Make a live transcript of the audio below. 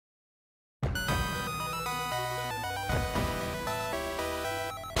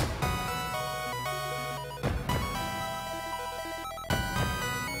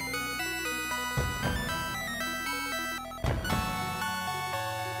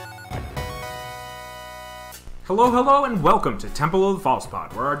Hello, hello, and welcome to Temple of the False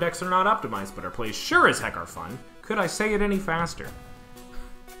Pod, where our decks are not optimized, but our plays sure as heck are fun. Could I say it any faster?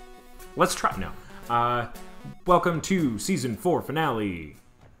 Let's try. No. Welcome to Season 4 finale.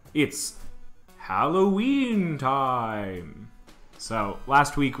 It's Halloween time. So,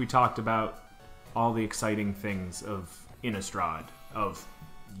 last week we talked about all the exciting things of Innistrad, of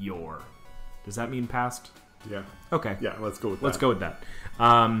yore. Does that mean past? Yeah. Okay. Yeah, let's go with that. Let's go with that.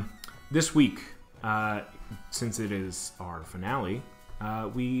 This week, since it is our finale,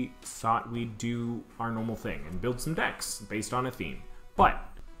 we thought we'd do our normal thing and build some decks based on a theme. But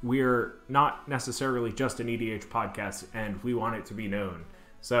we're not necessarily just an EDH podcast, and we want it to be known.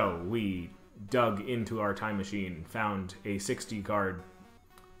 So we dug into our time machine, found a 60-card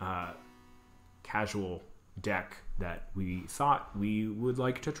casual deck that we thought we would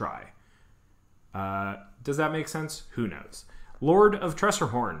like to try. Does that make sense? Who knows? Lord of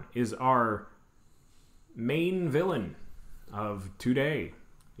Tresserhorn is our main villain of today.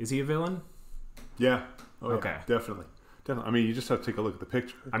 Is he a villain? Yeah. Okay. Definitely. Definitely. I mean, you just have to take a look at the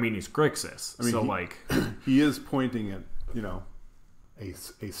picture. I mean, he's Grixis. I mean, so, he is pointing at,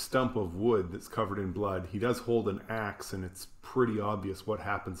 a stump of wood that's covered in blood. He does hold an axe, and it's pretty obvious what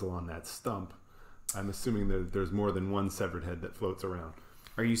happens along that stump. I'm assuming that there's more than one severed head that floats around.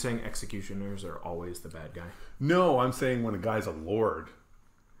 Are you saying executioners are always the bad guy? No, I'm saying when a guy's a lord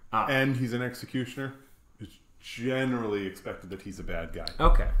and he's an executioner, it's generally expected that he's a bad guy.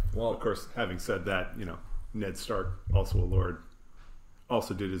 Okay. Well, of course, having said that, Ned Stark, also a lord,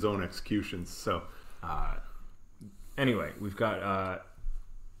 also did his own executions. So, anyway, we've got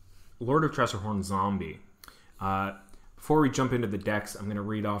Lord of Tresserhorn Zombie. Before we jump into the decks, I'm going to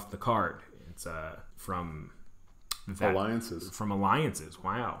read off the card. It's from Alliances. From Alliances.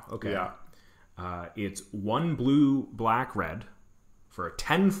 Wow. Okay. Yeah. It's 1 blue, black, red for a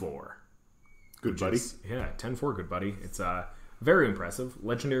 10-4. Good buddy. 10-4, good buddy. It's very impressive.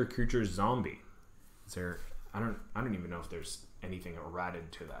 Legendary creature zombie. Is there? I don't even know if there's anything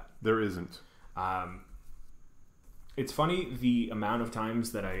errated to that. There isn't. It's funny the amount of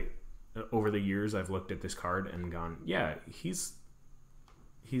times that over the years I've looked at this card and gone, yeah, he's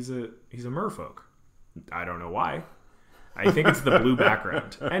a merfolk. I don't know why. I think it's the blue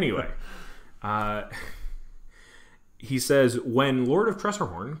background. Anyway, he says, when Lord of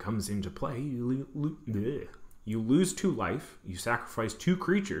Tresserhorn comes into play, you lose 2 life, you sacrifice 2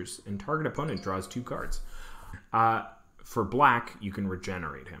 creatures, and target opponent draws 2 cards. For black, you can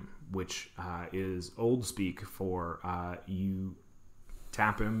regenerate him, which is old speak for you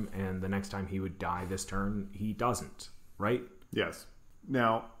tap him, and the next time he would die this turn, he doesn't, right? Yes.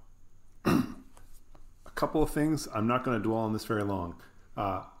 Now, a couple of things. I'm not going to dwell on this very long.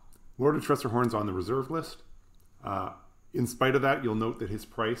 Lord of Tresserhorn's on the reserve list. In spite of that, you'll note that his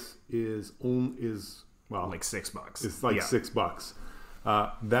price is like $6. It's like $6.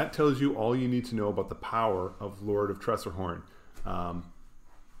 That tells you all you need to know about the power of Lord of Tresserhorn. A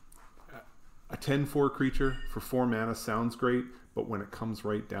 10-4 creature for 4 mana sounds great, but when it comes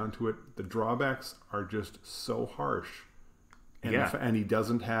right down to it, the drawbacks are just so harsh. And, and he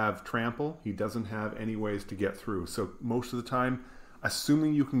doesn't have trample. He doesn't have any ways to get through. So most of the time,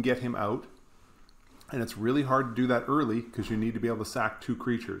 assuming you can get him out, and it's really hard to do that early because you need to be able to sack 2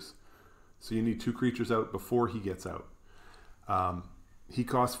 creatures. So you need 2 creatures out before he gets out. He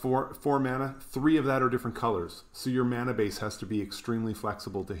costs 4 mana. 3 of that are different colors. So your mana base has to be extremely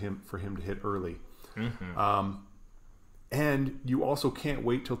flexible for him to hit early. Mm-hmm. And you also can't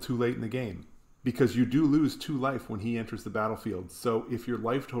wait till too late in the game, because you do lose 2 life when he enters the battlefield. So if your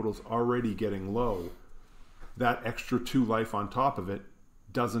life total's already getting low, that extra 2 life on top of it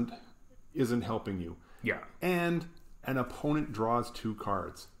isn't helping you. Yeah. And an opponent draws 2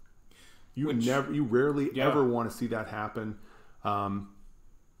 cards. You rarely ever want to see that happen.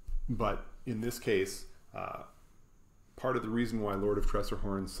 But in this case, part of the reason why Lord of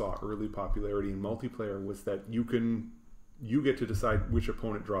Tresserhorn saw early popularity in multiplayer was that you get to decide which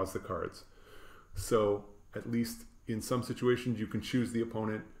opponent draws the cards. So at least in some situations, you can choose the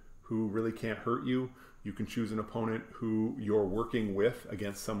opponent who really can't hurt you. You can choose an opponent who you're working with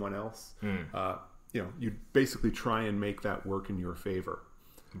against someone else. You basically try and make that work in your favor.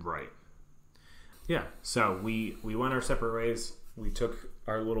 Right. Yeah. So we went our separate ways. We took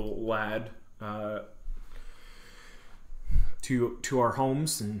our little lad to our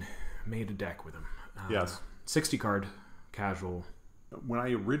homes and made a deck with him. Yes. 60 card casual. When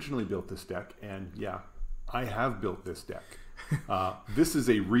I originally built this deck, and I have built this deck. This is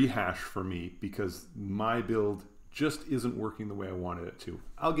a rehash for me because my build just isn't working the way I wanted it to.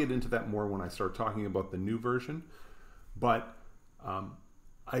 I'll get into that more when I start talking about the new version. But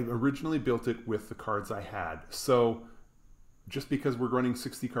I originally built it with the cards I had. So just because we're running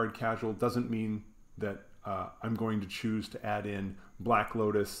 60 card casual doesn't mean that I'm going to choose to add in Black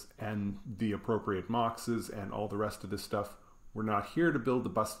Lotus and the appropriate moxes and all the rest of this stuff. We're not here to build a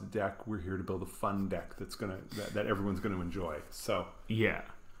busted deck. We're here to build a fun deck that everyone's gonna enjoy. So yeah.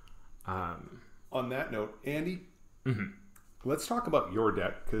 On that note, Andy, let's talk about your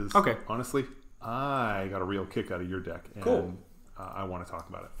deck because honestly, I got a real kick out of your deck, and cool. I want to talk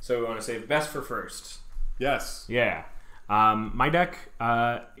about it. So we want to save best for first. Yes. Yeah. My deck,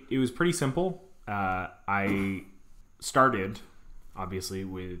 it was pretty simple. I started, obviously,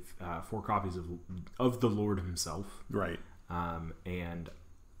 with 4 copies of the Lord himself. Right. And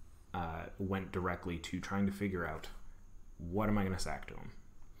went directly to trying to figure out what am I going to sack to him.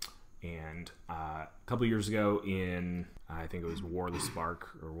 And a couple years ago in, I think it was War of the Spark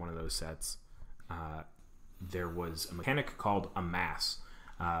or one of those sets, there was a mechanic called a mass,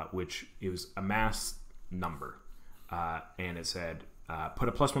 which it was a mass number. And it said, put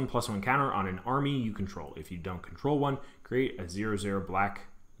a +1/+1 counter on an army you control. If you don't control one, create a 0/0 black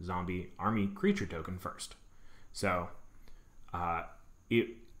zombie army creature token first. So it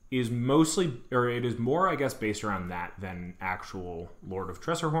is mostly, or it is more, I guess, based around that than actual Lord of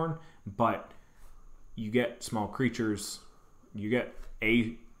Tresserhorn. But you get small creatures, you get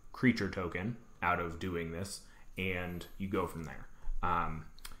a creature token out of doing this, and you go from there.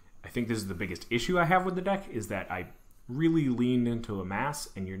 I think this is the biggest issue I have with the deck, is that I really leaned into a mass,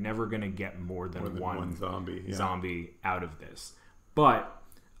 and you're never going to get more than one zombie out of this. But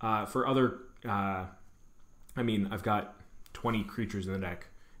for other, I've got 20 creatures in the deck,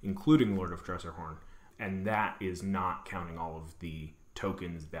 including Lord of Tresserhorn, and that is not counting all of the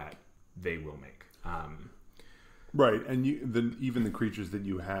tokens that they will make. Right, and even the creatures that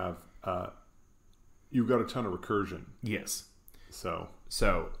you have, you've got a ton of recursion. Yes. So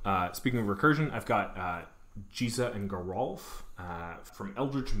speaking of recursion, I've got Jisa and Geralf from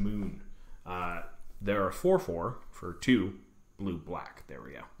Eldritch Moon. There are 4/4 for 2 blue-black. There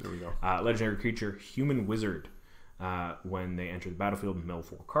we go. Legendary creature, Human Wizard. When they enter the battlefield, mill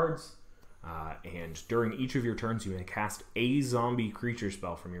 4 cards. And during each of your turns, you may cast a zombie creature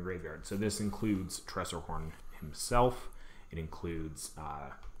spell from your graveyard. So this includes Tresserhorn himself. It includes,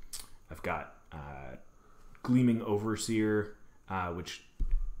 I've got Gleaming Overseer, which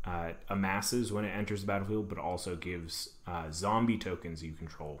amasses when it enters the battlefield, but also gives zombie tokens you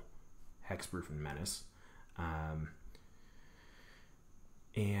control, Hexproof and Menace.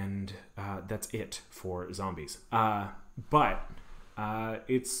 And that's it for zombies. But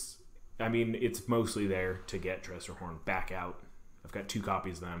it's mostly there to get Tresserhorn back out. I've got 2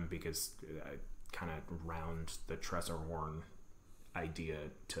 copies of them because I kind of round the Tresserhorn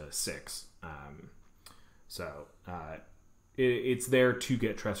idea to 6. It's there to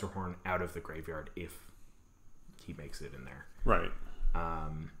get Tresserhorn out of the graveyard if he makes it in there. Right.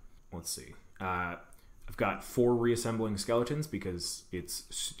 Let's see. I've got 4 reassembling skeletons because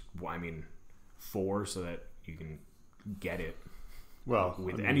it's, 4 so that you can get it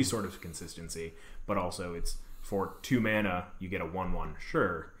with any sort of consistency, but also it's for 2 mana, you get a 1/1,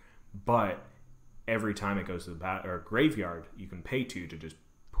 sure, but every time it goes to the graveyard, you can pay 2 to just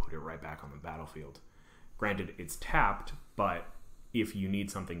put it right back on the battlefield. Granted, it's tapped, but if you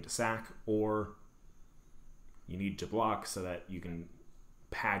need something to sack or you need to block so that you can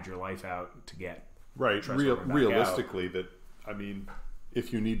pad your life out to get realistically,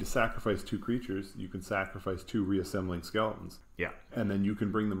 if you need to sacrifice 2 creatures, you can sacrifice 2 reassembling skeletons. Yeah. And then you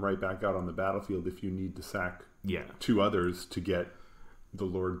can bring them right back out on the battlefield if you need to sack 2 others to get the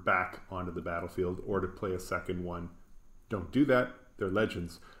Lord back onto the battlefield or to play a second one. Don't do that. They're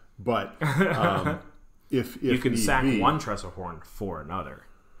legends. But if you can sack one Tresserhorn for another.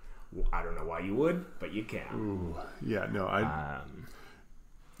 I don't know why you would, but you can. Ooh, yeah, no,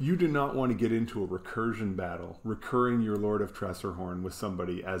 you do not want to get into a recursion battle, recurring your Lord of Tresserhorn with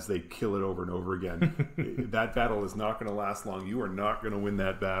somebody as they kill it over and over again. That battle is not going to last long. You are not going to win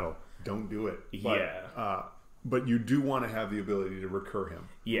that battle. Don't do it. But you do want to have the ability to recur him.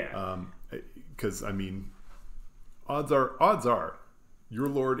 Yeah. Because, odds are, your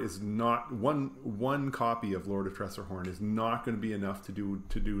Lord is not one copy of Lord of Tresserhorn is not going to be enough to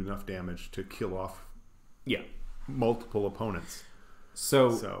do enough damage to kill off multiple opponents.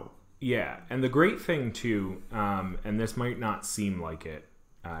 So yeah, and the great thing too, and this might not seem like it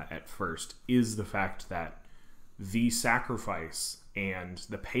at first, is the fact that the sacrifice and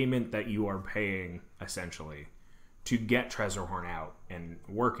the payment that you are paying essentially to get Tresserhorn out and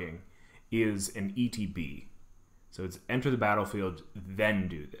working is an ETB. So it's enter the battlefield, then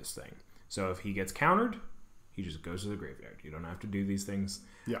do this thing. So if he gets countered, he just goes to the graveyard. You don't have to do these things.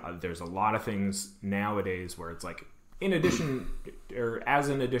 Yeah. There's a lot of things nowadays where it's like, in addition, or as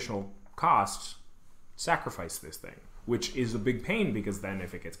an additional cost, sacrifice this thing, which is a big pain because then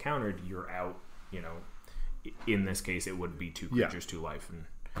if it gets countered, you're out, you know. In this case, it would be 2 creatures, 2 life, and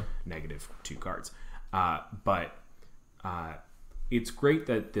negative 2 cards. But it's great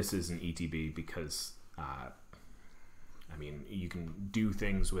that this is an ETB because, I mean, you can do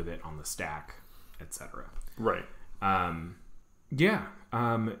things with it on the stack, etc. Right. Yeah.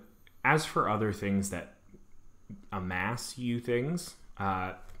 As for other things that amass you things,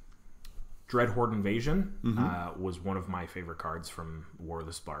 Dreadhorde Invasion was one of my favorite cards from War of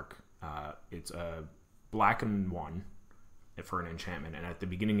the Spark. It's a black and 1 for an enchantment, and at the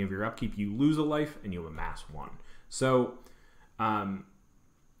beginning of your upkeep you lose a life and you amass 1. So and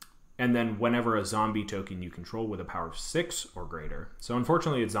then whenever a zombie token you control with a power of 6 or greater, so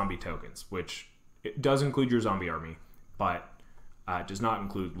unfortunately it's zombie tokens, which it does include your zombie army, but does not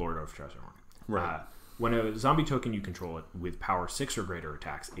include Lord of Tresserhorn. Right. When a zombie token you control it with power 6 or greater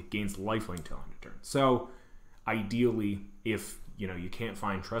attacks, it gains lifelink till end of turn. So ideally, if you know you can't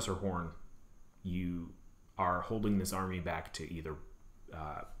find Tresserhorn, you are holding this army back to either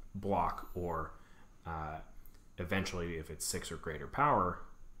block or eventually, if it's 6 or greater power,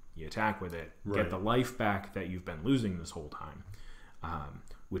 you attack with it, get the life back that you've been losing this whole time,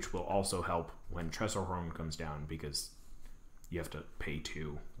 which will also help when Tresserhorn comes down because you have to pay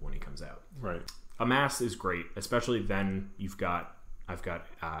 2 when he comes out. Right. Amass is great, especially then I've got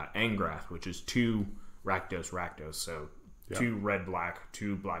Angrath, which is 2 Rakdos, so 2 red-black,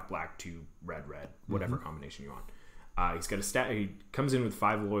 2 black-black, 2 red-red, whatever combination you want. He's got a stat. He comes in with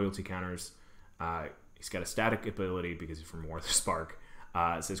 5 loyalty counters. He's got a static ability because he's from War of the Spark.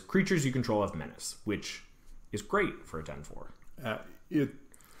 It says creatures you control have menace, which is great for a 10-4. It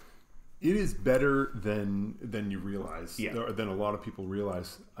is better than you realize, or than a lot of people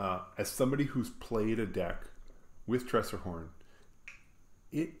realize. As somebody who's played a deck with Tresserhorn,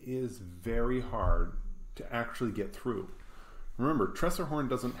 it is very hard to actually get through. Remember, Tresserhorn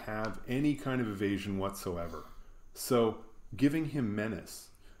doesn't have any kind of evasion whatsoever. So giving him menace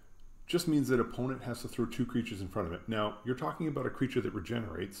just means that opponent has to throw 2 creatures in front of it. Now, you're talking about a creature that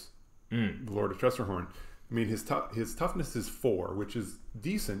regenerates, the Lord of Tresserhorn. I mean, his toughness is 4, which is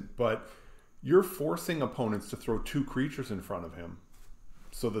decent, but you're forcing opponents to throw 2 creatures in front of him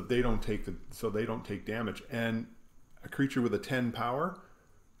so that they don't take damage. And a creature with a 10 power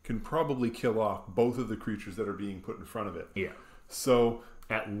can probably kill off both of the creatures that are being put in front of it. Yeah. So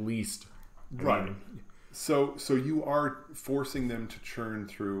at least, I mean, so you are forcing them to churn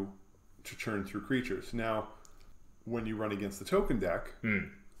through creatures. Now, when you run against the token deck,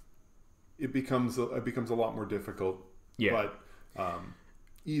 it becomes a lot more difficult. Yeah. But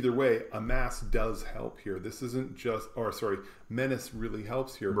either way, Amass does help here. This isn't just, Menace really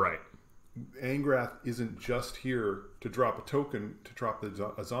helps here. Right. Angrath isn't just here to drop a token, to drop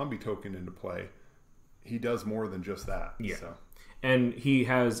a zombie token into play. He does more than just that. Yeah. So. And he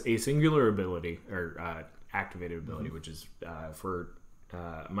has a singular ability, or activated ability, which is for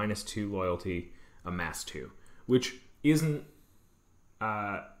 -2 loyalty, amass 2, which isn't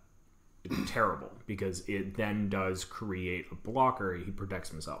terrible because it then does create a blocker. He protects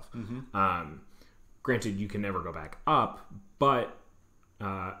himself. Granted, you can never go back up, but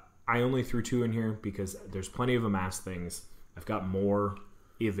I only threw 2 in here because there's plenty of amass things. I've got more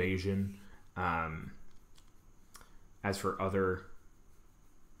evasion. As for other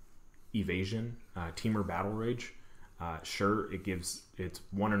evasion, Teamer Battle Rage, sure, it's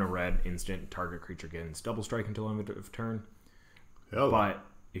 1 in a red instant, target creature gains double strike until end of turn. Hell. But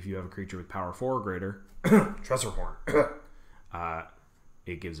if you have a creature with power 4 or greater, Tresserhorn,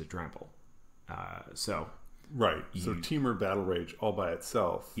 it gives it trample. So Teamer Battle Rage all by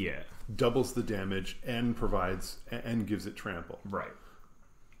itself, doubles the damage and provides and gives it trample. Right.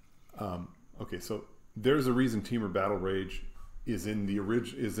 Okay, so there's a reason Teamer Battle Rage is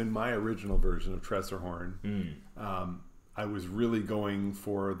in my original version of Tresserhorn. I was really going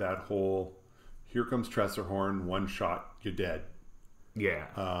for that whole here comes Tresserhorn, 1 shot, you're dead.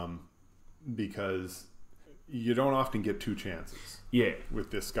 Yeah. Because you don't often get 2 chances. Yeah.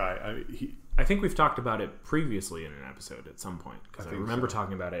 With this guy. I think we've talked about it previously in an episode at some point, because I remember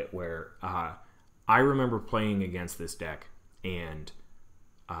talking about it where I remember playing against this deck, and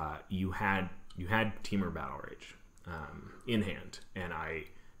you had Teamer Battle Rage in hand, and I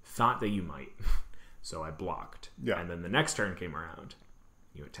thought that you might, so I blocked. Yeah. And then the next turn came around,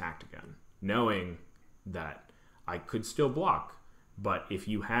 you attacked again, knowing that I could still block, but if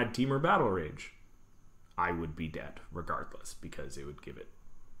you had Teamer Battle Rage, I would be dead regardless, because it would give it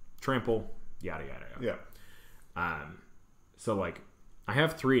trample, yada yada yada. So, like, I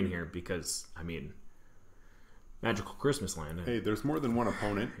have 3 in here because, I mean, Magical Christmas Land. Hey, there's more than one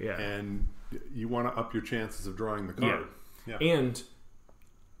opponent, and you want to up your chances of drawing the card. Yeah. And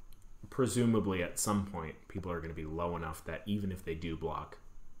presumably at some point, people are going to be low enough that even if they do block,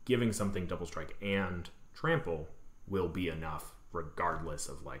 giving something double strike and trample will be enough, regardless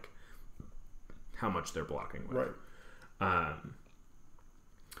of, like, how much they're blocking with. Right.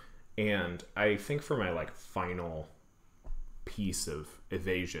 And I think for my, like, final piece of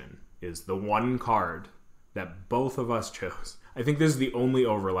evasion is the one card that both of us chose. I think this is the only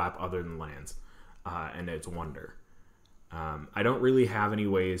overlap other than lands, and it's Wonder. I don't really have any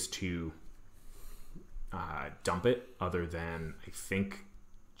ways to dump it other than, I think,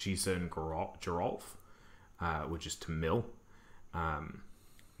 Jisa and Geralf, which is to mill.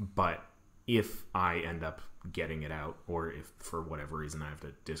 But if I end up getting it out, or if for whatever reason I have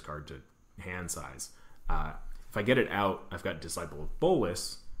to discard to hand size, if I get it out, I've got Disciple of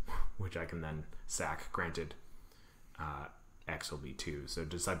Bolus, which I can then sack. Granted, X will be 2. So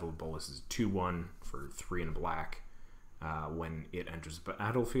Disciple of Bolus is 2/1 for 3 and black. When it enters the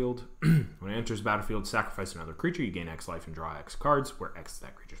battlefield, sacrifice another creature. You gain X life and draw X cards, where X is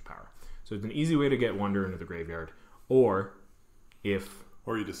that creature's power. So it's an easy way to get Wonder into the graveyard. Or you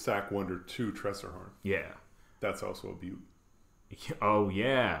just sack Wonder to Tresserhorn. Yeah. That's also a beaut. Oh,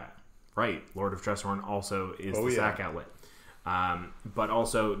 yeah. Right. Lord of Tresserhorn also is the sack outlet. But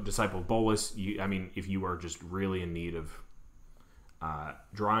also, Disciple of Bolus, if you are just really in need of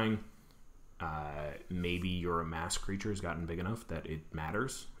drawing, maybe your mass creature has gotten big enough that it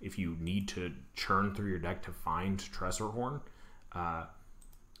matters. If you need to churn through your deck to find Tresserhorn,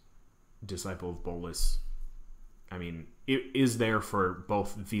 Disciple of Bolus, it is there for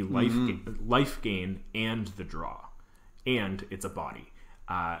both the life gain and the draw. And it's a body.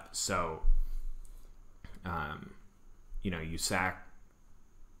 You sack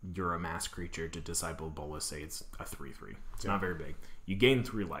your mass creature to Disciple of Bolus, say it's a 3/3. It's not very big. You gain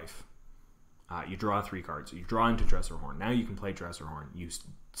 3 life. You draw 3 cards. You draw into Tresserhorn. Now you can play Tresserhorn. You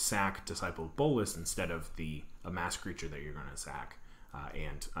sack Disciple of Bolus instead of a mass creature that you're going to sack,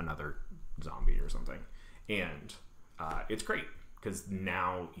 and another zombie or something. And it's great because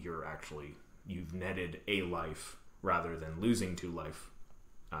now you've netted a life rather than losing 2 life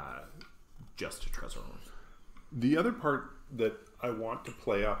just to Tresserhorn. The other part that I want to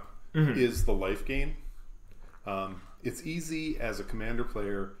play up is the life gain. It's easy as a commander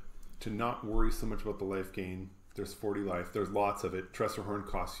player to not worry so much about the life gain. There's 40 life. There's lots of it. Tresserhorn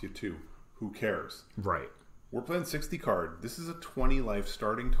costs you 2. Who cares? Right. We're playing 60 card. This is a 20 life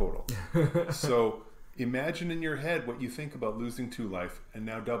starting total. So imagine in your head what you think about losing 2 life and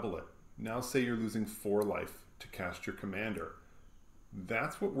now double it. Now say you're losing 4 life to cast your commander.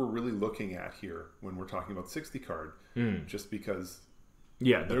 That's what we're really looking at here when we're talking about 60 card. Just because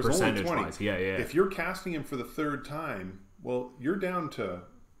there's only 20. If you're casting him for the 3rd time, well, you're down to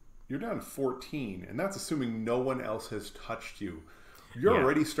 14, and that's assuming no one else has touched you. You're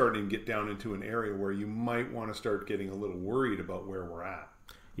already starting to get down into an area where you might want to start getting a little worried about where we're at.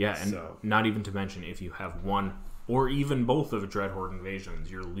 Yeah, and not even to mention if you have one or even both of Dreadhorde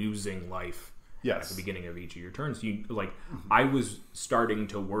Invasions, you're losing life at the beginning of each of your turns. I was starting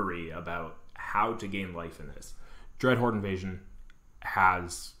to worry about how to gain life in this. Dreadhorde Invasion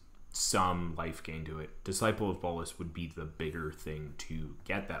has some life gain to it. Disciple of Bolus would be the bigger thing to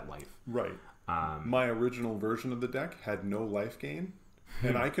get that life. Right. My original version of the deck had no life gain,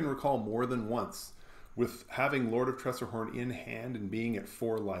 and I can recall more than once with having Lord of Tresserhorn in hand and being at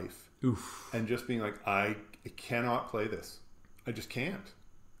 4 life. Oof. And just being like, I cannot play this. I just can't.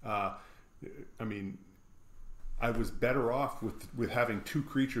 I was better off with having 2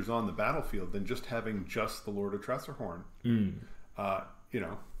 creatures on the battlefield than just having just the Lord of Tresserhorn.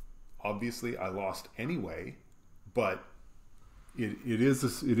 Obviously I lost anyway, but it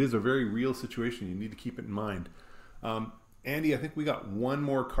is a very real situation. You need to keep it in mind. Andy, I think we got one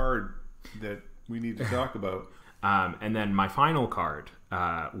more card that we need to talk about. And then my final card,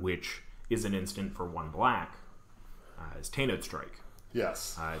 which is an instant for 1 black, is Tainted Strike.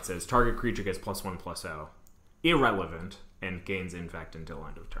 Yes. It says target creature gets +1/+0, irrelevant, and gains infect until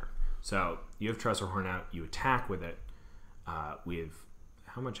end of turn. So you have Tresserhorn out, you attack with it with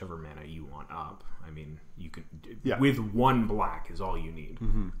how much ever mana you want up. You can with 1 black is all you need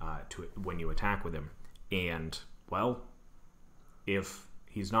to when you attack with him. And if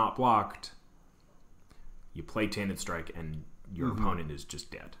he's not blocked, you play Tainted Strike, and your opponent is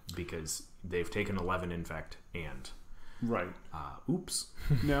just dead because they've taken 11 infect and right. Oops.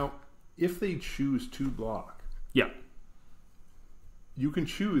 Now, if they choose to block, you can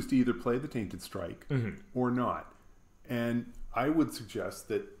choose to either play the Tainted Strike or not. And I would suggest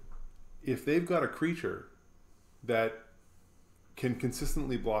that if they've got a creature that can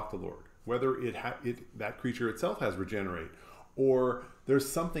consistently block the Lord, whether that creature itself has Regenerate, or there's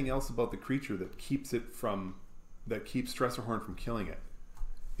something else about the creature that keeps Tresserhorn from killing it.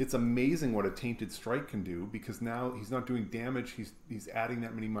 It's amazing what a Tainted Strike can do, because now he's not doing damage. He's adding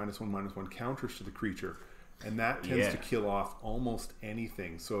that many -1/-1 counters to the creature, and that tends to kill off almost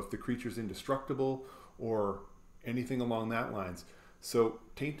anything. So if the creature's indestructible or anything along that lines, so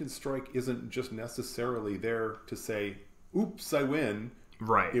Tainted Strike isn't just necessarily there to say, "Oops, I win."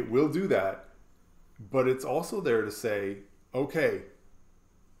 Right. It will do that, but it's also there to say, "Okay,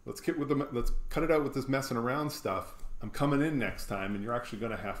 let's cut it out with this messing around stuff. I'm coming in next time, and you're actually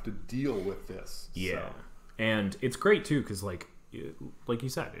going to have to deal with this." Yeah, so. And it's great too, because like you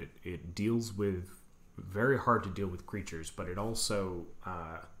said, it deals with very hard to deal with creatures, but it also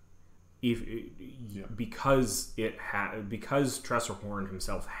because Tresserhorn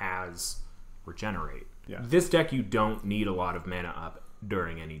himself has Regenerate. Yeah. This deck, you don't need a lot of mana up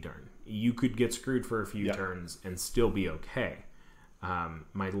during any turn. You could get screwed for a few turns and still be okay.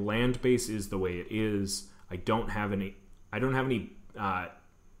 My land base is the way it is. I don't have any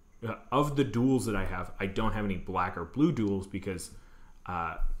of the duels that I have. I don't have any black or blue duels, because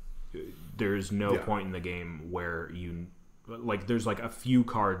there's no point in the game where there's like a few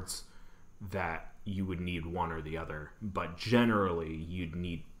cards that you would need one or the other, but generally you'd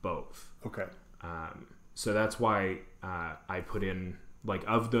need both. Okay. So that's why I put in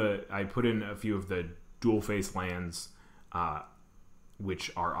a few of the dual face lands,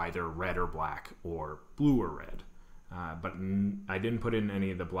 which are either red or black or blue or red. But I didn't put in any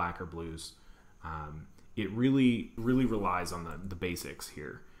of the black or blues. It really relies on the basics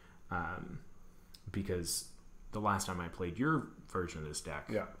here, because the last time I played your version of this deck,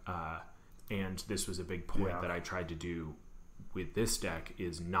 and this was a big point that I tried to do with this deck,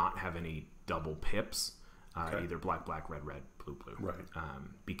 is not have any double pips, either black, red, blue, right?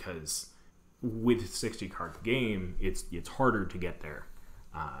 Because with 60 card game, it's harder to get there.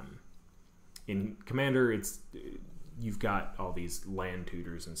 In Commander, you've got all these land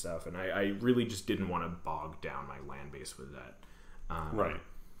tutors and stuff, and I really just didn't want to bog down my land base with that. Right.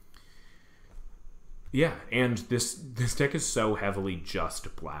 Yeah, and this deck is so heavily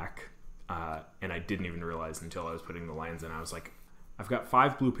just black, and I didn't even realize until I was putting the lands in. I was like, I've got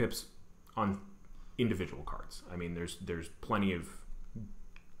 5 blue pips on individual cards. I mean, there's plenty of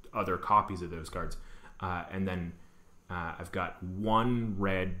other copies of those cards, and then I've got 1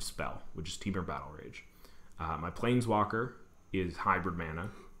 red spell, which is Temur Battle Rage. My Planeswalker is hybrid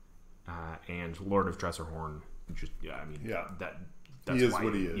mana, and Lord of Tresserhorn. That's he is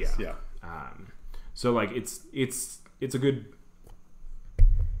what he is. Yeah. So like it's a good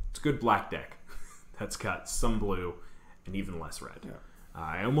black deck that's got some blue and even less red. Yeah.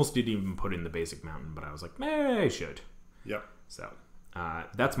 I almost didn't even put in the basic mountain, but I was like, I should. Yep. So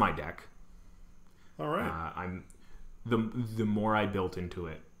that's my deck. All right. The more I built into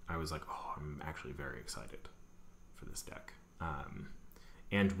it, I was like, I'm actually very excited for this deck.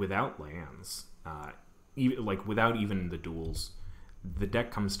 And without lands, without even the duels, the deck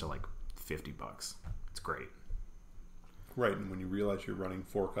comes to like $50. It's great. Right, and when you realize you're running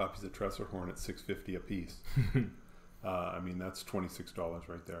 4 copies of Tresserhorn at $6.50 a piece, I mean, that's $26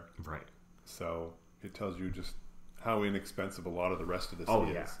 right there. Right. So it tells you just how inexpensive a lot of the rest of this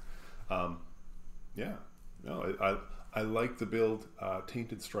is. Yeah. No, I like the build.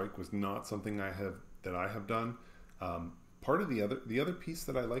 Tainted Strike was not something I have done. Part of the other piece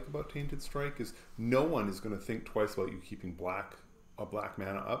that I like about Tainted Strike is no one is going to think twice about you keeping a black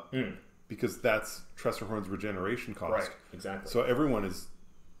mana up, because that's Tresserhorn's regeneration cost. Right, exactly. So everyone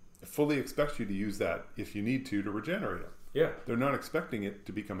fully expects you to use that if you need to regenerate them. Yeah. They're not expecting it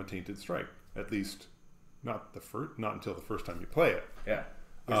to become a Tainted Strike, at least not until the first time you play it. Yeah,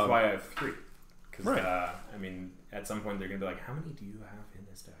 which is why I have 3. Because right. I mean, at some point they're gonna be like, "How many do you have in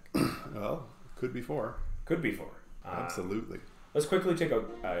this deck?" Well, could be 4. Could be 4. Absolutely. Let's quickly take a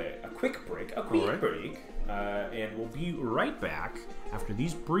quick break. Break, and we'll be right back after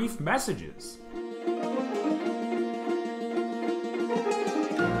these brief messages.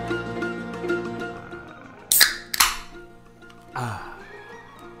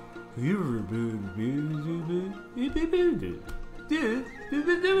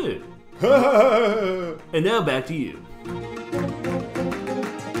 And now back to you.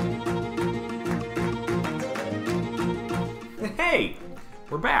 Hey,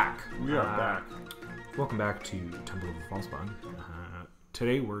 we're back. We are back. Welcome back to Temple of the Falsepawn.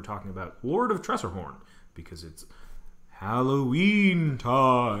 Today we're talking about Lord of Tresserhorn, because it's Halloween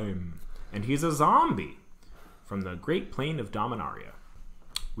time. And he's a zombie from the Great Plain of Dominaria.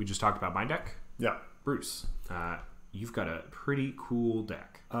 We just talked about my deck. Yeah. Bruce, you've got a pretty cool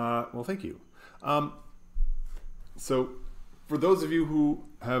deck. Well, thank you. So, for those of you who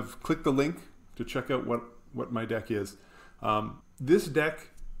have clicked the link to check out what my deck is, this deck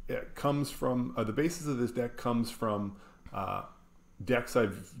comes from the basis of this deck comes from decks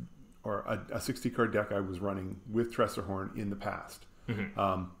a 60 card deck I was running with Tresserhorn in the past.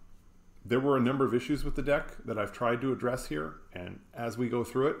 Mm-hmm. There were a number of issues with the deck that I've tried to address here, and as we go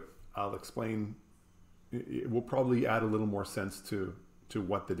through it, I'll explain. It will probably add a little more sense to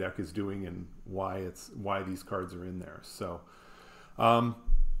what the deck is doing and why these cards are in there. So, I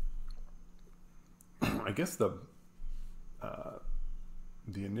guess the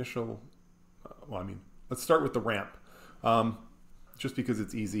initial. Let's start with the ramp, just because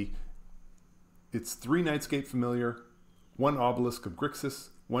it's easy. It's 3 Nightscape Familiar, 1 Obelisk of Grixis,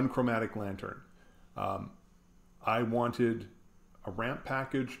 1 Chromatic Lantern. I wanted a ramp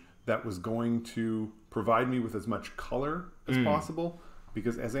package that was going to provide me with as much color as possible,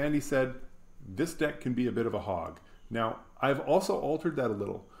 because as Andy said, this deck can be a bit of a hog. Now, I've also altered that a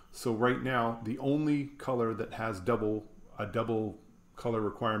little. So right now, the only color that has a double color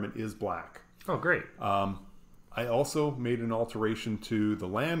requirement is black. Oh, great. I also made an alteration to the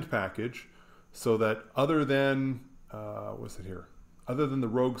land package so that other than the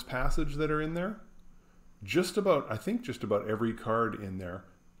Rogue's Passage that are in there, just about every card in there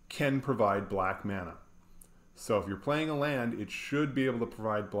can provide black mana. So if you're playing a land, it should be able to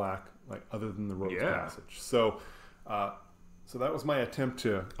provide black, like other than the Rogue's Passage. So that was my attempt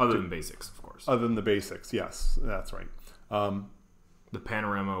to other than basics, of course. Other than the basics, yes, that's right. The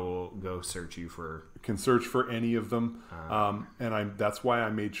panorama will go search you for. Can search for any of them, and that's why I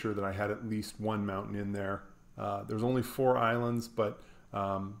made sure that I had at least 1 mountain in there. There's only 4 islands, but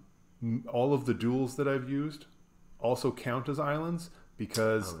all of the duels that I've used also count as islands,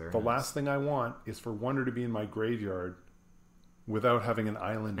 because last thing I want is for Wonder to be in my graveyard without having an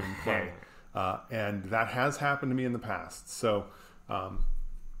island in play. And that has happened to me in the past. So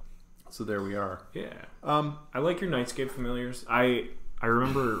there we are. Yeah. I like your Nightscape Familiars. I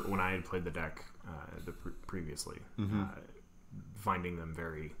remember when I had played the deck previously, finding them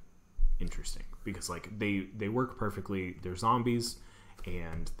very interesting, because like they work perfectly. They're zombies,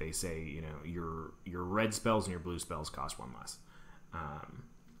 and they say, your red spells and your blue spells cost 1 less.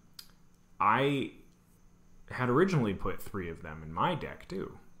 I had originally put 3 of them in my deck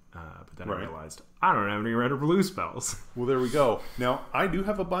too, but then I realized I don't have any red or blue spells. Well, there we go. Now I do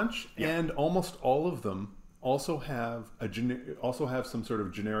have a bunch, and almost all of them also have some sort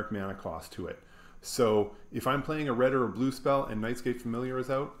of generic mana cost to it. So if I'm playing a red or a blue spell and Nightscape Familiar is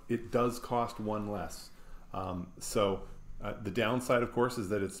out, it does cost 1 less. The downside, of course, is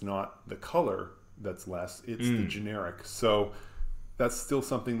that it's not the color that's less, it's the generic. So that's still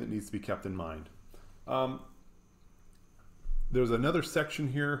something that needs to be kept in mind. There's another section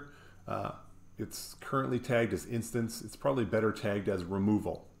here. It's currently tagged as instance. It's probably better tagged as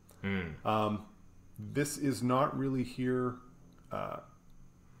removal. This is not really here.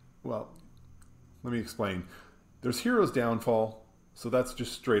 Well, let me explain. There's Hero's Downfall, so that's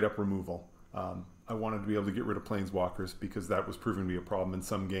just straight up removal. I wanted to be able to get rid of Planeswalkers because that was proving to be a problem in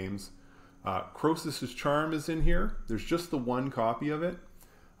some games. Croesus' Charm is in here. There's just the 1 copy of it.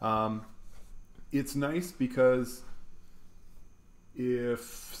 It's nice because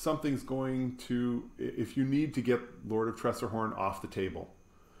if you need to get Lord of Tresserhorn off the table,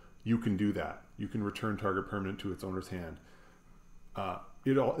 you can do that. You can return target permanent to its owner's hand.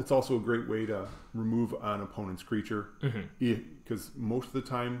 It's also a great way to remove an opponent's creature, because most of the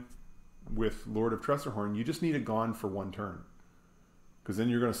time with Lord of Tresserhorn, you just need it gone for 1 turn, because then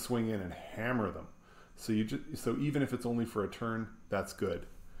you're going to swing in and hammer them. So even if it's only for a turn, that's good.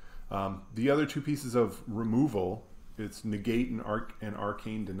 The other 2 pieces of removal, it's Negate and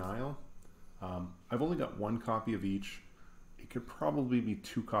Arcane Denial. I've only got 1 copy of each. It could probably be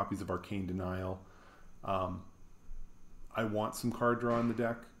 2 copies of Arcane Denial. I want some card draw in the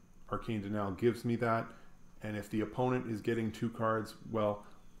deck. Arcane Denial gives me that. And if the opponent is getting 2 cards, well,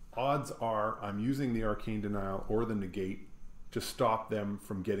 odds are I'm using the Arcane Denial or the Negate to stop them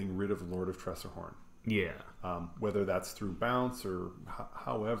from getting rid of Lord of Tresserhorn. Yeah. Whether that's through bounce or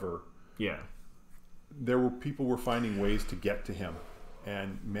however. Yeah. People were finding ways to get to him.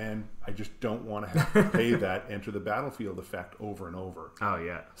 And man, I just don't want to have to pay that enter the battlefield effect over and over. Oh,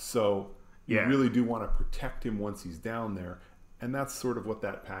 yeah. So you really do want to protect him once he's down there. And that's sort of what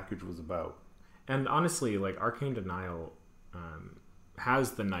that package was about. And honestly, like Arcane Denial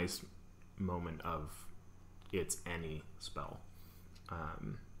has the nice moment of it's any spell.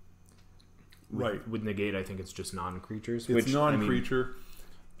 Right. With negate, I think it's just non-creatures. It's non-creature.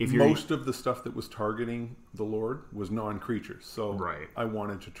 If most of the stuff that was targeting the Lord was non-creatures, so right. I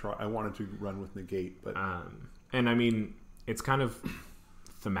wanted to run with negate, but and I mean it's kind of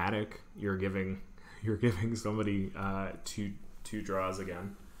thematic. You're giving somebody two draws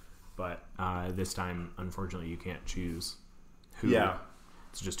again, but this time unfortunately you can't choose who. Yeah,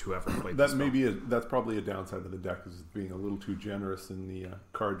 it's just whoever played. That's probably a downside of the deck, is being a little too generous in the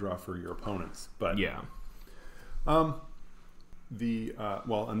card draw for your opponents. But yeah. And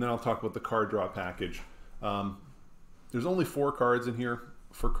then I'll talk about the card draw package. There's only 4 cards in here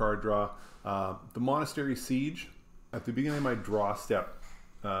for card draw. The Monastery Siege, at the beginning of my draw step,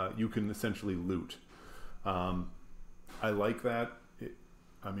 you can essentially loot. I like that.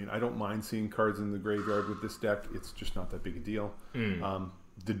 I don't mind seeing cards in the graveyard with this deck. It's just not that big a deal.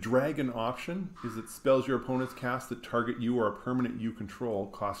 The Dragon option is that spells your opponents cast that target you or a permanent you control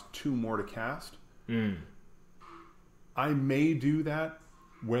cost 2 more to cast. I may do that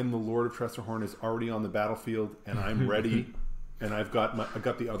when the Lord of Tresserhorn is already on the battlefield and I'm ready and I've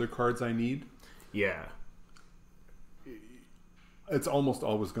got the other cards I need. Yeah. It's almost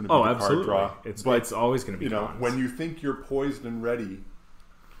always going to be the absolutely. Card draw. It's always going to be cons. When you think you're poised and ready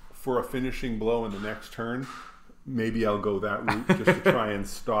for a finishing blow in the next turn, maybe I'll go that route just to try and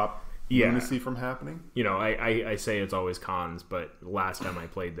stop lunacy from happening. I say it's always cons, but last time I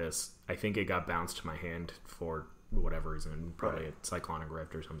played this, I think it got bounced to my hand for whatever reason, probably a Cyclonic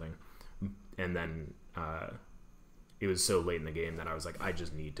Rift or something. And then it was so late in the game that I was like, I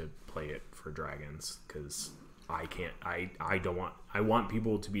just need to play it for dragons because I can't. I want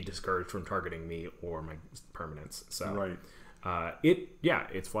people to be discouraged from targeting me or my permanents. So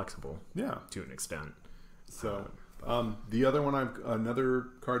it's flexible. Yeah, to an extent. So the other one, another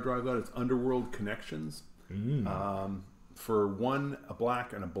card draw I've got, it's Underworld Connections. For 1, a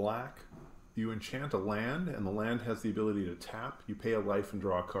black and a black, you enchant a land, and the land has the ability to tap. You pay a life and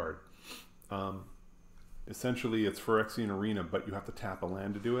draw a card. Essentially, it's Phyrexian Arena, but you have to tap a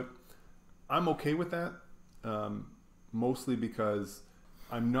land to do it. I'm okay with that, mostly because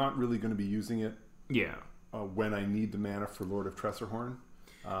I'm not really going to be using it when I need the mana for Lord of Tresserhorn.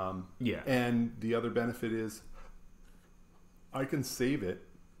 And the other benefit is I can save it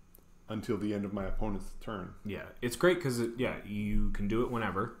until the end of my opponent's turn. Yeah, it's great because you can do it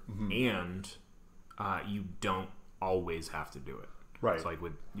whenever, and you don't always have to do it. Right. It's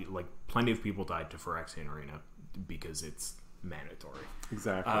like plenty of people died to Phyrexian Arena because it's mandatory.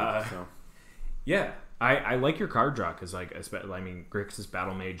 Exactly. Yeah, I like your card draw because Grixis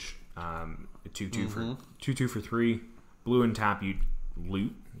Battle Mage, 2/2 for 3, blue and tap you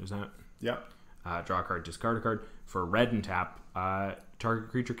loot. Is that? Yeah. Draw a card, discard a card. For red and tap, target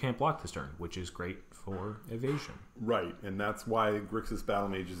creature can't block this turn, which is great for evasion. Right, and that's why Grixis Battle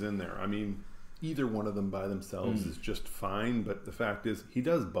Mage is in there. I mean, either one of them by themselves is just fine, but the fact is, he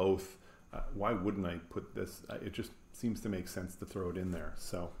does both. Why wouldn't I put this? It just seems to make sense to throw it in there.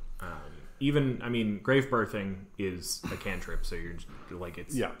 So, Grave Birthing is a cantrip, so you're just,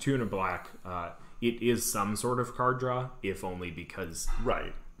 it's 2 and a black. It is some sort of card draw, if only because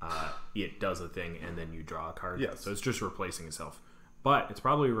it does a thing and then you draw a card. Yes. So it's just replacing itself. But it's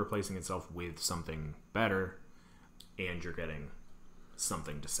probably replacing itself with something better, and you're getting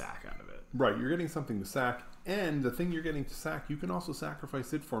something to sack out of it. Right, you're getting something to sack, and the thing you're getting to sack, you can also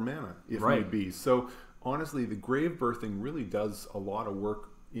sacrifice it for mana, if need be. So, honestly, the Grave Birthing really does a lot of work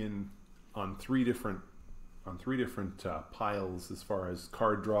on three different piles as far as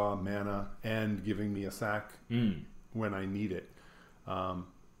card draw, mana, and giving me a sack when I need it.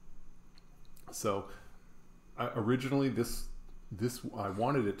 Originally this I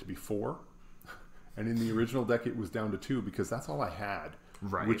wanted it to be 4, and in the original deck it was down to 2 because that's all I had,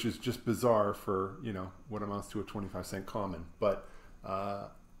 which is just bizarre for what amounts to a 25-cent common, but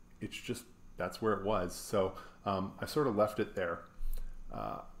it's just that's where it was. So I sort of left it there.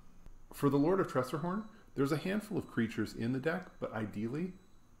 For the Lord of Tresserhorn, there's a handful of creatures in the deck, but ideally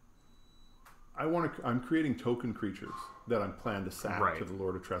I'm creating token creatures that I'm planning to sack to the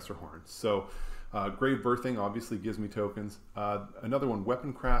Lord of Tresserhorn. So Grave Birthing obviously gives me tokens. Another one,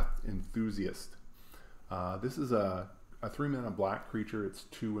 Weaponcraft Enthusiast. This is a 3-mana black creature. It's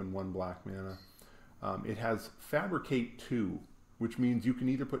 2 and 1 black mana. It has Fabricate 2, which means you can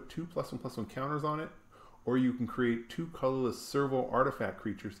either put 2 +1/+1 counters on it, or you can create 2 colorless servo artifact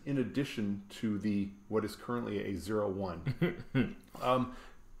creatures in addition to what is currently a 0/1.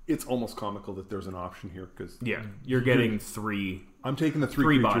 It's almost comical that there's an option here because you're getting 3. I'm taking the 3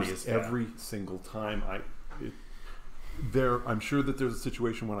 creatures bodies every single time. I'm sure that there's a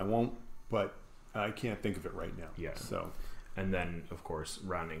situation when I won't, but I can't think of it right now. Yeah. So, and then of course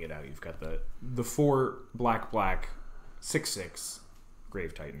rounding it out, you've got the 4 black 6/6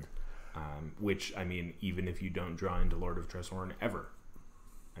 Grave Titan, which I mean, even if you don't draw into Lord of Tresserhorn ever,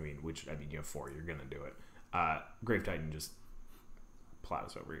 you have 4, you're gonna do it. Grave Titan just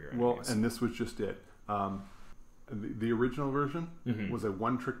plows over your enemies. Well, and this was just it. The original version was a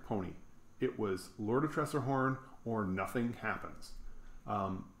one-trick pony. It was Lord of Tresserhorn or nothing happens.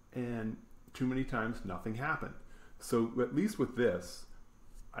 And too many times nothing happened. So at least with this,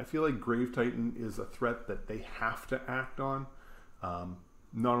 I feel like Grave Titan is a threat that they have to act on.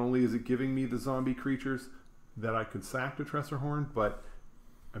 Not only is it giving me the zombie creatures that I could sack to Tresserhorn, but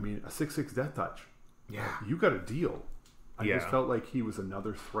I mean, a 6/6 Death Touch. Yeah. You got a deal. I just felt like he was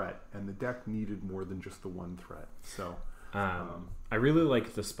another threat, and the deck needed more than just the one threat. So, I really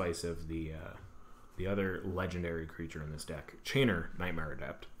like the spice of the other legendary creature in this deck, Chainer Nightmare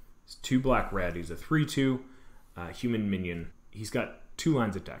Adept. He's 2 black red. He's a 3/2 human minion. He's got 2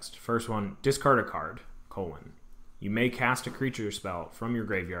 lines of text. First one: discard a card. : You may cast a creature spell from your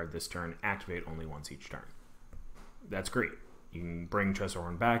graveyard this turn. Activate only once each turn. That's great. You can bring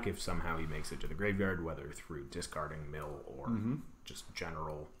Tresserhorn back if somehow he makes it to the graveyard, whether through discarding, mill, or just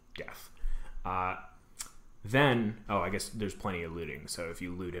general death. Then, I guess there's plenty of looting, so if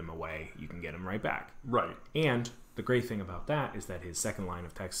you loot him away, you can get him right back. Right. And the great thing about that is that his second line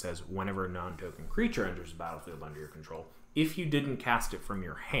of text says, whenever a non-token creature enters the battlefield under your control, if you didn't cast it from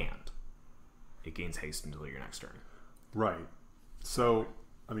your hand, it gains haste until your next turn. Right. So,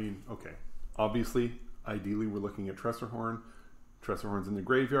 I mean, okay. Obviously, ideally, we're looking at Tresserhorn. Tresserhorn's in the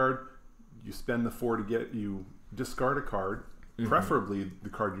graveyard. You spend the 4 to get, you discard a card. Preferably, the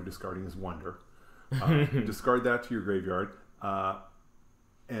card you're discarding is Wonder. Discard that to your graveyard.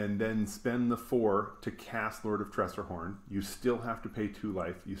 And then spend the 4 to cast Lord of Tresserhorn. You still have to pay 2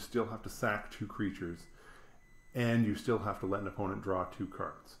 life. You still have to sack 2 creatures. And you still have to let an opponent draw 2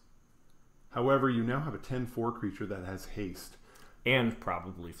 cards. However, you now have a 10/4 creature that has haste. And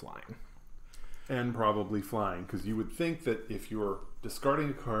probably flying. Because you would think that if you're discarding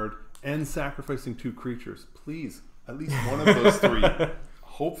a card and sacrificing 2 creatures, please, at least one of those 3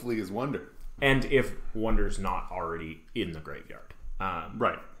 hopefully is Wonder. And if Wonder's not already in the graveyard.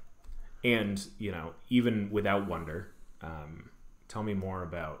 Right. And, even without Wonder, tell me more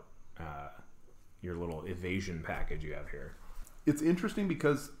about your little evasion package you have here. It's interesting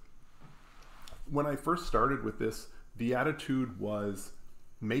because when I first started with this, the attitude was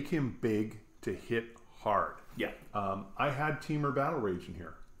make him big to hit hard. Yeah. I had Temur Battle Rage in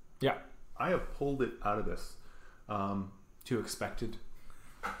here. Yeah. I have pulled it out of this. Too expected?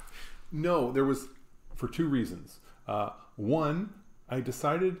 No, there was for 2 reasons. One, I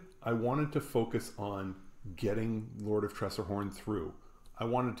decided I wanted to focus on getting Lord of Tresserhorn through. I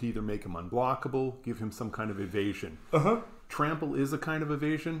wanted to either make him unblockable, give him some kind of evasion. Trample is a kind of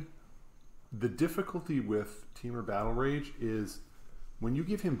evasion. The difficulty with Temur Battle Rage is when you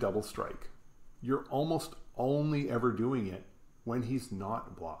give him double strike, you're almost only ever doing it when he's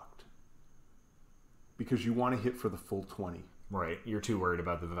not blocked. Because you want to hit for the full 20. Right. You're too worried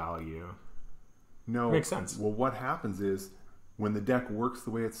about the value. No. Makes sense. Well, what happens is when the deck works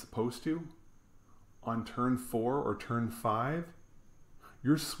the way it's supposed to, on turn 4 or turn 5,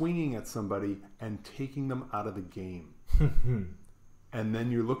 you're swinging at somebody and taking them out of the game. And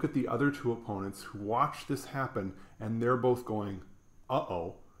then you look at the other 2 opponents who watch this happen and they're both going,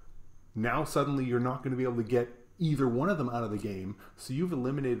 uh-oh. Now suddenly you're not going to be able to get either one of them out of the game, so you've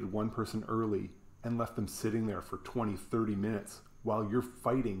eliminated one person early and left them sitting there for 20, 30 minutes while you're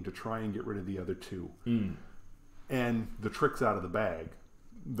fighting to try and get rid of the other 2. And the trick's out of the bag.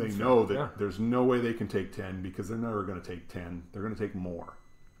 They know that there's no way they can take 10 because they're never going to take 10. They're going to take more.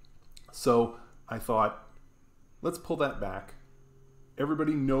 So I thought, let's pull that back.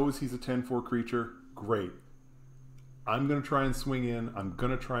 Everybody knows he's a 10/4 creature. Great. I'm going to try and swing in. I'm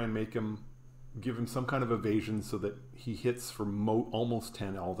going to try and give him some kind of evasion so that he hits for almost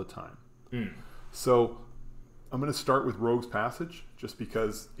 10 all the time. So I'm going to start with Rogue's Passage just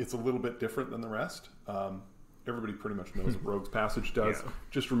because it's a little bit different than the rest. Everybody pretty much knows what Rogue's Passage does. Yeah.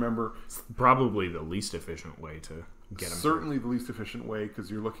 Just remember... It's probably the least efficient way to get him. Certainly the least efficient way because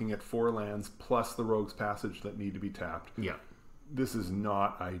you're looking at 4 lands plus the Rogue's Passage that need to be tapped. Yeah. This is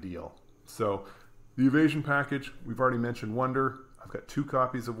not ideal. So the evasion package, we've already mentioned Wonder. I've got 2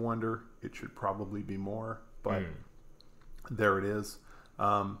 copies of Wonder. It should probably be more, but there it is.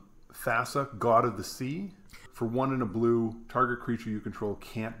 Thassa, God of the Sea. For 1 and a blue, target creature you control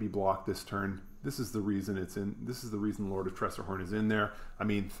can't be blocked this turn. This is the reason it's in. This is the reason Lord of Tresserhorn is in there. I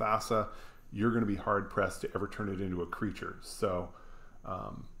mean, Thassa, you're going to be hard pressed to ever turn it into a creature. So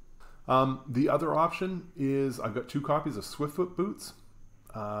The other option is I've got 2 copies of Swiftfoot Boots.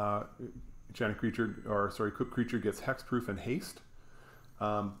 Enchanted creature, equipped creature gets hexproof and haste.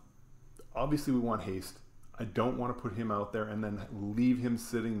 Obviously, we want haste. I don't want to put him out there and then leave him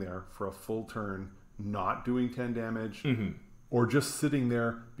sitting there for a full turn, not doing 10 damage, or just sitting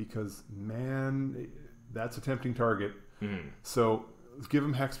there because, man, that's a tempting target. So give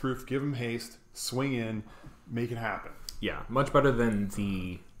him hexproof, give him haste, swing in, make it happen. Yeah, much better than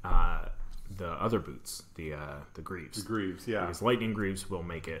the other boots, the Greaves. The Greaves, yeah. Because Lightning Greaves will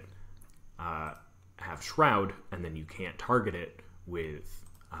make it have Shroud, and then you can't target it with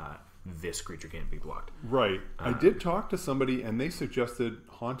this creature can't be blocked. Right. I did talk to somebody, and they suggested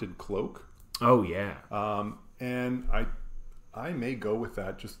Haunted Cloak. Oh, yeah. And I may go with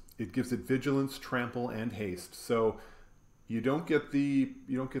that. Just it gives it vigilance, trample, and haste. So you don't get the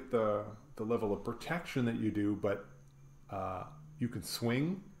level of protection that you do, but you can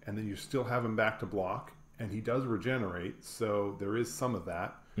swing, and then you still have him back to block, and he does regenerate. So there is some of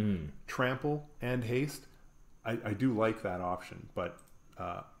that. Trample and haste. I do like that option, but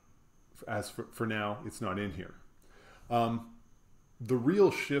as for now, it's not in here. The real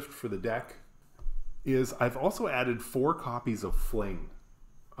shift for the deck is I've also added 4 copies of Fling.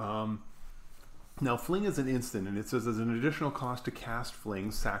 Now, Fling is an instant, and it says as an additional cost to cast Fling,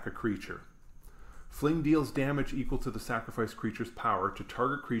 sack a creature. Fling deals damage equal to the sacrificed creature's power to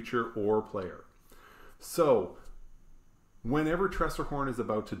target creature or player. So, whenever Tresserhorn is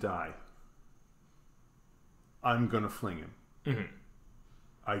about to die, I'm going to Fling him.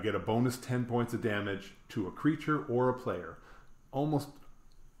 I get a bonus 10 points of damage to a creature or a player. Almost,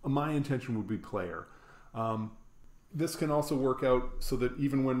 my intention would be player. This can also work out so that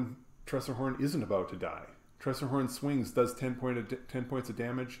even when Tresserhorn isn't about to die, Tresserhorn swings, does 10 points of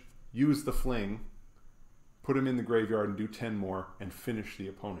damage, use the Fling, put him in the graveyard and do 10 more, and finish the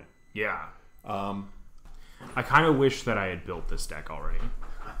opponent. Yeah. I kind of wish that I had built this deck already.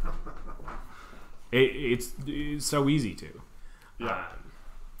 It's so easy to. Yeah.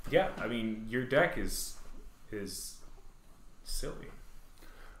 Yeah, I mean, your deck is silly.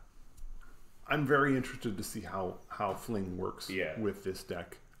 I'm very interested to see how Fling works with this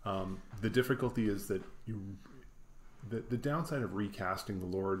deck. The difficulty is that the downside of recasting the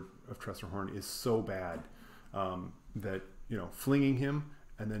Lord of Tresserhorn is so bad that, flinging him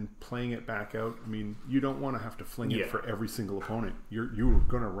and then playing it back out. I mean, you don't want to have to fling it for every single opponent. You're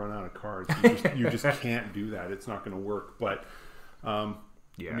going to run out of cards. You just can't do that. It's not going to work. But I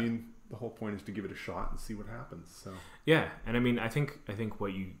mean, the whole point is to give it a shot and see what happens. So yeah, and I mean, I think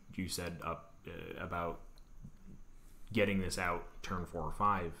what you said about getting this out turn 4 or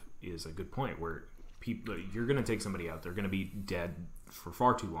 5 is a good point. Where you're going to take somebody out, they're going to be dead for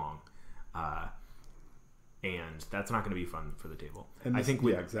far too long. And that's not going to be fun for the table. And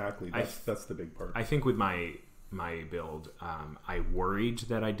exactly. That's the big part. I think with my build, I worried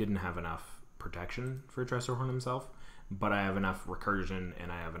that I didn't have enough protection for Tresserhorn himself, but I have enough recursion,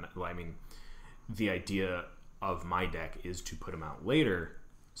 and the idea of my deck is to put him out later,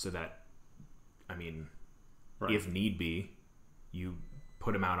 so that, if need be, you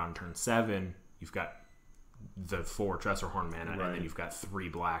put him out on turn 7. You've got the 4 Tresserhorn mana, and then you've got 3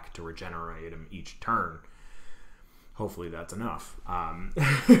 black to regenerate him each turn. Hopefully that's enough.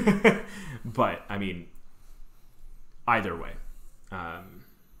 But either way,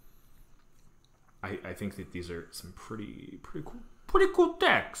 I think that these are some pretty cool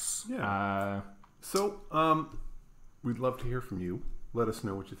decks. Yeah. So we'd love to hear from you. Let us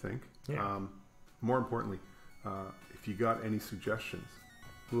know what you think. Yeah. More importantly, if you got any suggestions,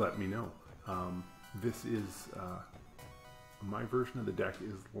 let me know. This is my version of the deck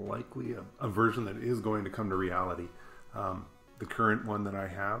is likely a version that is going to come to reality. The current one that I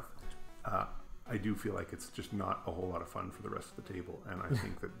have, I do feel like it's just not a whole lot of fun for the rest of the table, and I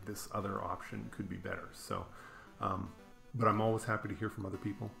think that this other option could be better. So, but I'm always happy to hear from other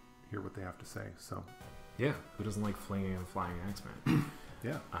people, hear what they have to say. So, yeah, who doesn't like flinging and flying Axeman?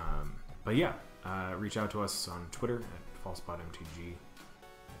 Yeah. But yeah, reach out to us on Twitter at FalsePodMTG.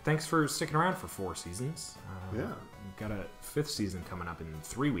 Thanks for sticking around for 4 seasons. Yeah. We've got a 5th season coming up in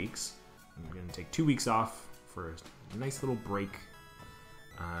 3 weeks. I'm going to take 2 weeks off for a nice little break.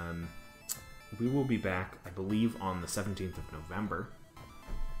 We will be back, I believe, on the 17th of November.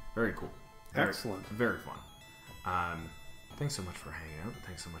 Very cool. Excellent. Very fun. Thanks so much for hanging out.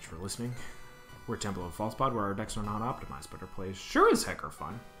 Thanks so much for listening. We're Temple of Falsepod, where our decks are not optimized, but our plays sure as heck are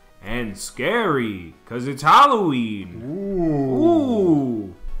fun. And scary, because it's Halloween.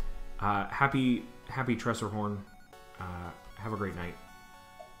 Ooh. Happy Tresserhorn. Have a great night.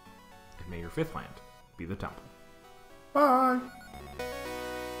 And may your 5th land be the temple. Bye.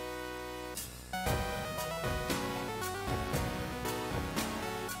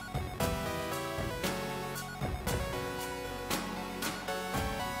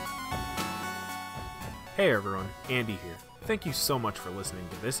 Hey everyone, Andy here. Thank you so much for listening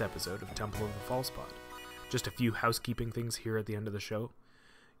to this episode of Temple of the False Pod. Just a few housekeeping things here at the end of the show.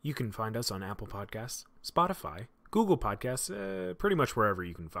 You can find us on Apple Podcasts, Spotify, Google Podcasts, pretty much wherever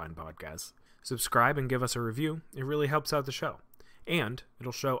you can find podcasts. Subscribe and give us a review. It really helps out the show. And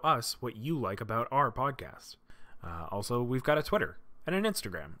it'll show us what you like about our podcast. Also, we've got a Twitter and an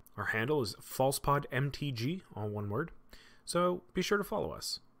Instagram. Our handle is falsepodmtg, all one word. So be sure to follow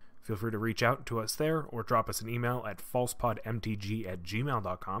us. Feel free to reach out to us there or drop us an email at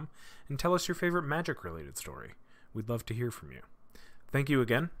falsepodmtg@gmail.com and tell us your favorite magic-related story. We'd love to hear from you. Thank you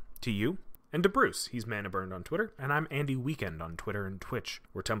again to you and to Bruce. He's Mana Burned on Twitter, and I'm Andy Weekend on Twitter and Twitch.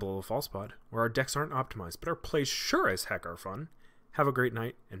 We're Temple of the False Pod, where our decks aren't optimized, but our plays sure as heck are fun. Have a great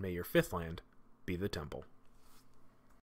night, and may your fifth land be the temple.